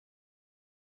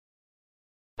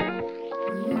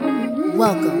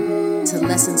Welcome to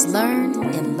Lessons Learned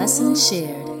and Lessons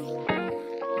Shared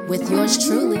with yours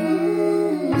truly,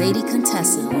 Lady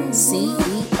Contessa,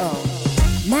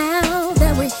 CEO. Now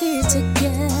that we're here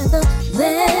together,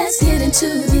 let's get into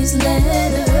these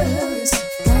letters.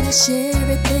 Gotta share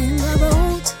everything I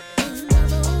wrote.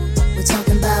 We're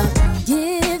talking about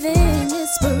giving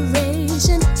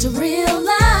inspiration to real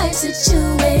life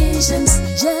situations,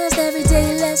 just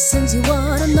everyday lessons you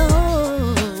wanna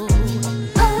know.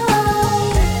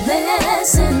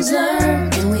 Lessons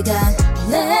learned, and we got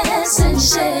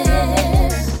lessons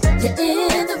shared. You're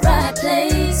in the right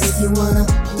place if you wanna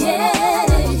get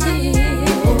it here.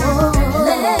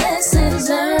 Lessons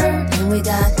learned, and we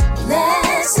got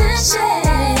lessons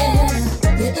shared.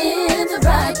 You're in the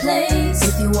right place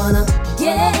if you wanna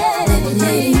get it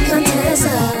here.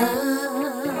 Contessa,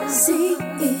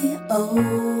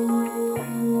 CEO.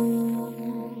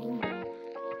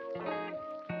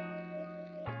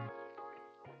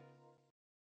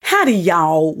 Howdy,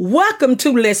 y'all. Welcome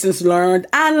to Lessons Learned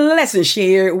and Lessons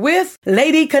Shared with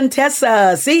Lady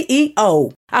Contessa,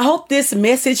 CEO. I hope this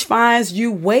message finds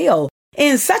you well.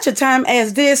 In such a time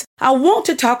as this, I want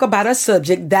to talk about a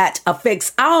subject that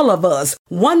affects all of us,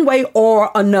 one way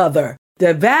or another.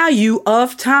 The value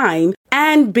of time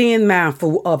and being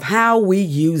mindful of how we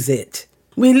use it.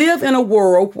 We live in a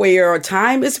world where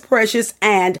time is precious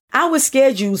and our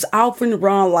schedules often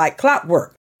run like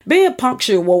clockwork. Being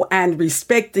punctual and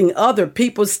respecting other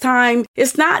people's time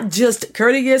is not just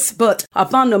courteous, but a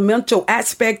fundamental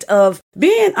aspect of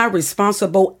being a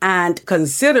responsible and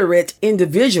considerate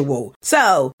individual.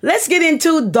 So let's get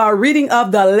into the reading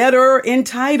of the letter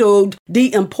entitled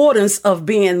The Importance of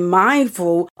Being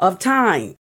Mindful of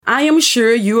Time. I am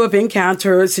sure you have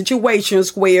encountered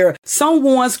situations where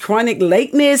someone's chronic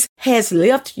lateness has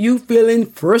left you feeling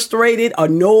frustrated,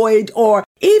 annoyed, or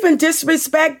even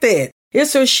disrespected.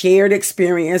 It's a shared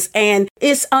experience, and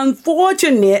it's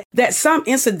unfortunate that some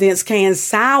incidents can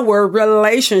sour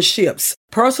relationships,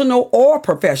 personal or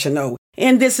professional.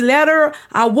 In this letter,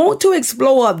 I want to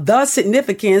explore the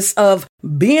significance of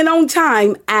being on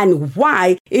time and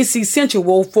why it's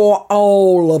essential for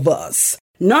all of us.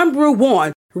 Number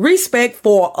 1, respect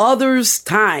for others'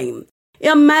 time.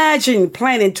 Imagine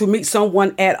planning to meet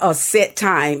someone at a set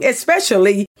time,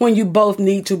 especially when you both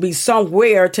need to be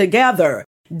somewhere together.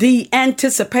 The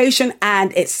anticipation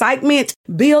and excitement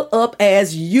build up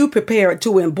as you prepare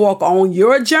to embark on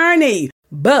your journey.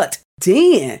 But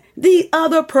then the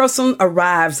other person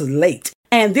arrives late,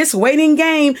 and this waiting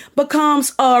game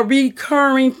becomes a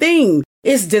recurring theme.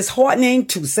 It's disheartening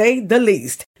to say the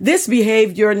least. This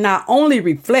behavior not only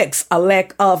reflects a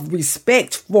lack of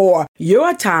respect for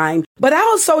your time, but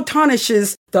also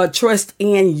tarnishes the trust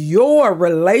in your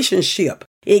relationship.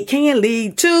 It can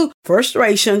lead to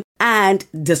frustration and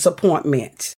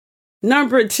disappointment.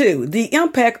 Number 2, the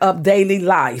impact of daily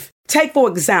life. Take, for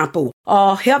example,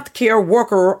 a healthcare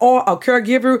worker or a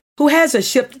caregiver who has a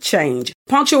shift change.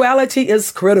 Punctuality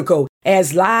is critical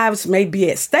as lives may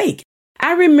be at stake.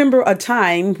 I remember a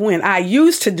time when I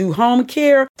used to do home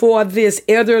care for this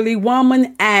elderly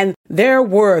woman, and there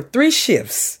were 3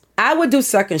 shifts. I would do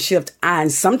second shift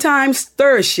and sometimes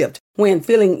third shift when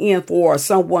filling in for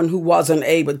someone who wasn't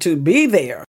able to be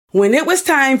there. When it was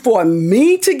time for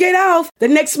me to get off the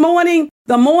next morning,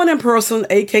 the morning person,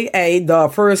 aka the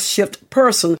first shift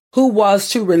person who was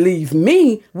to relieve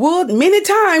me, would many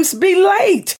times be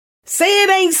late. Say it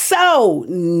ain't so.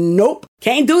 Nope,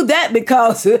 can't do that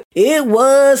because it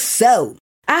was so.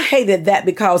 I hated that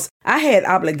because I had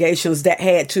obligations that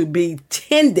had to be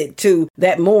tended to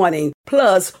that morning,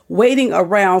 plus waiting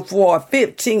around for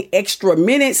 15 extra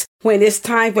minutes when it's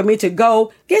time for me to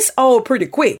go gets old pretty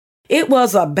quick. It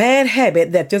was a bad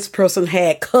habit that this person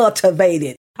had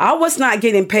cultivated. I was not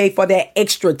getting paid for that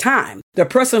extra time. The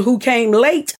person who came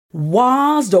late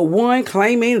was the one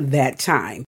claiming that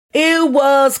time. It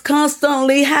was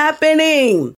constantly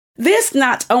happening. This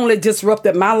not only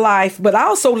disrupted my life, but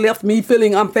also left me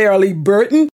feeling unfairly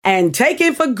burdened and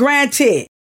taken for granted.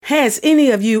 Has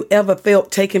any of you ever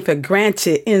felt taken for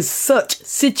granted in such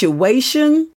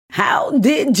situation? How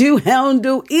did you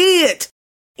handle it?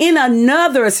 In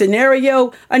another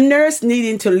scenario, a nurse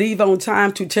needing to leave on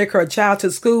time to take her child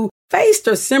to school faced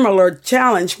a similar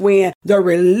challenge when the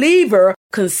reliever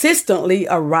consistently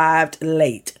arrived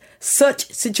late.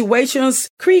 Such situations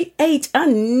create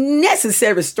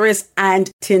unnecessary stress and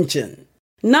tension.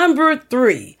 Number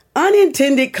 3,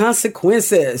 unintended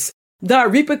consequences. The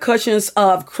repercussions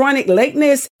of chronic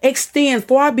lateness extend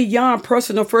far beyond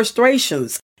personal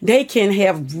frustrations. They can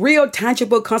have real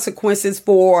tangible consequences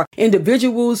for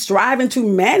individuals striving to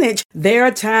manage their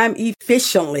time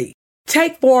efficiently.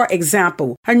 Take, for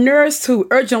example, a nurse who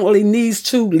urgently needs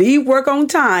to leave work on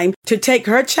time to take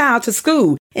her child to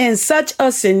school. In such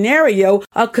a scenario,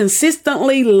 a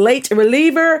consistently late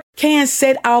reliever can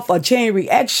set off a chain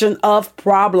reaction of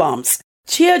problems.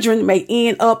 Children may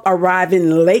end up arriving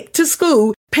late to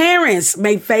school. Parents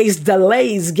may face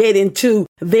delays getting to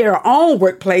their own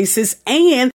workplaces,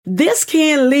 and this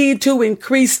can lead to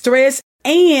increased stress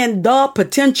and the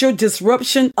potential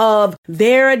disruption of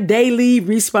their daily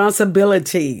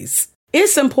responsibilities.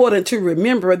 It's important to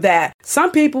remember that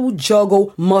some people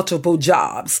juggle multiple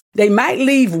jobs. They might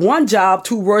leave one job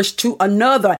to rush to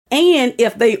another, and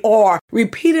if they are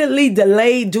repeatedly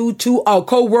delayed due to a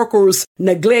coworker's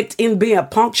neglect in being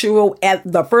punctual at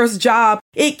the first job,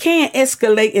 it can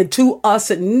escalate into a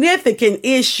significant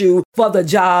issue for the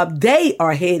job they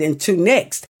are heading to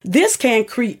next. This can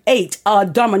create a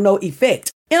domino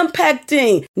effect,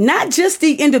 impacting not just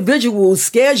the individual's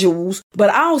schedules,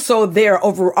 but also their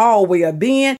overall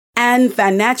well-being and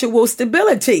financial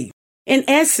stability. In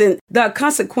essence, the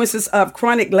consequences of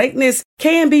chronic lateness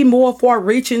can be more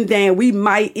far-reaching than we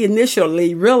might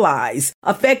initially realize,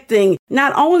 affecting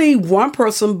not only one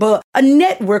person, but a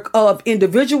network of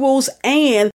individuals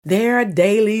and their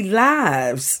daily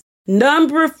lives.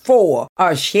 Number 4,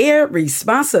 a shared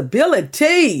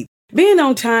responsibility. Being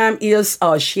on time is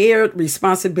a shared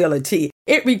responsibility.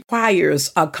 It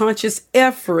requires a conscious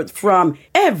effort from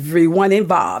everyone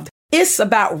involved. It's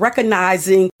about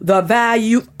recognizing the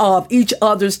value of each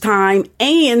other's time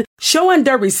and showing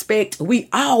the respect we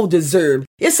all deserve.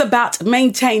 It's about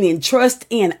maintaining trust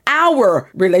in our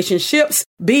relationships,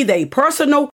 be they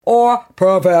personal or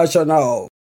professional.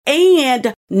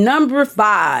 And number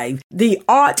 5, the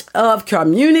art of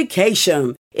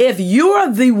communication. If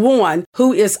you're the one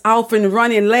who is often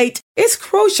running late, it's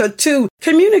crucial to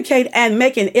communicate and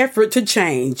make an effort to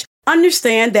change.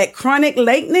 Understand that chronic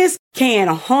lateness can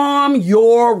harm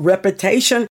your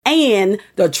reputation and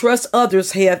the trust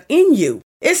others have in you.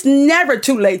 It's never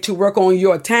too late to work on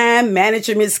your time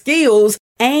management skills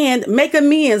and make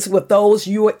amends with those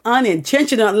you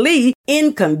unintentionally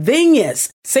inconvenience.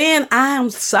 Saying, "I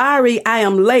am sorry I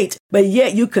am late," but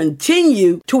yet you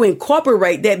continue to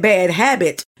incorporate that bad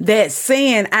habit. That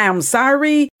saying, "I am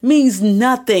sorry," means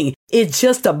nothing. It's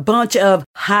just a bunch of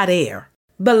hot air.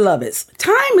 Beloveds,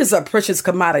 time is a precious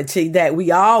commodity that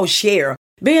we all share.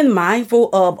 Being mindful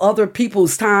of other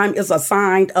people's time is a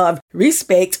sign of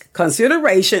respect,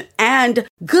 consideration, and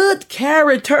good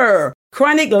character.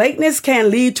 Chronic lateness can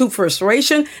lead to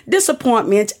frustration,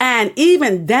 disappointment, and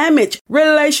even damage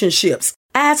relationships.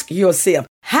 Ask yourself,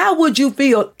 how would you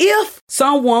feel if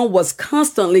someone was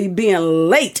constantly being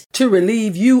late to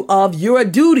relieve you of your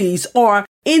duties or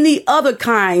any other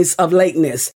kinds of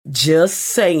lateness? Just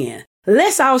saying.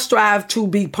 Let's all strive to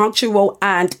be punctual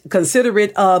and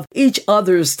considerate of each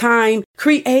other's time,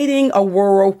 creating a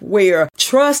world where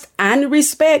trust and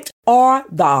respect are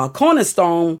the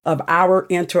cornerstone of our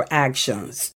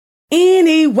interactions.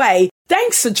 Anyway,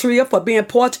 thanks, Satria, for being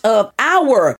part of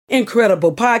our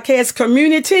incredible podcast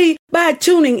community by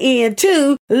tuning in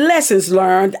to Lessons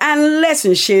Learned and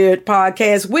Lessons Shared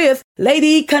podcast with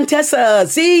Lady Contessa,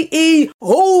 CEO.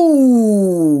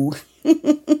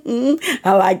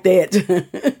 I like that.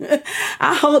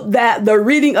 I hope that the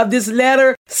reading of this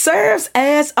letter serves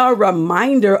as a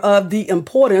reminder of the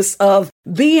importance of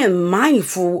being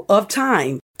mindful of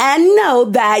time. And know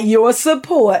that your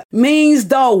support means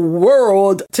the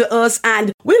world to us,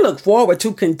 and we look forward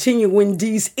to continuing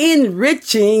these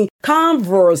enriching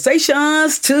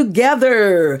conversations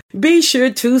together. Be sure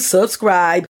to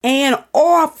subscribe and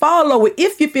or follow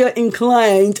if you feel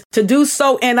inclined to do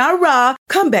so. And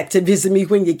come back to visit me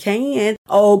when you can.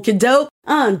 Okie doke.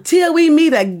 Until we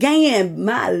meet again,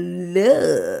 my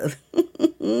love.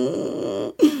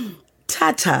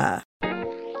 Ta-ta.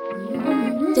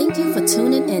 Thank you for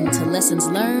tuning in to Lessons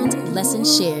Learned,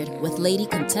 Lessons Shared with Lady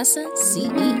Contessa,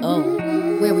 CEO,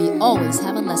 where we always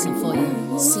have a lesson for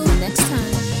you. See you next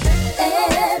time.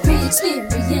 Every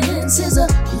experience is a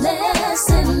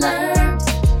lesson learned,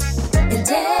 and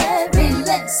every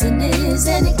lesson is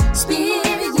an experience.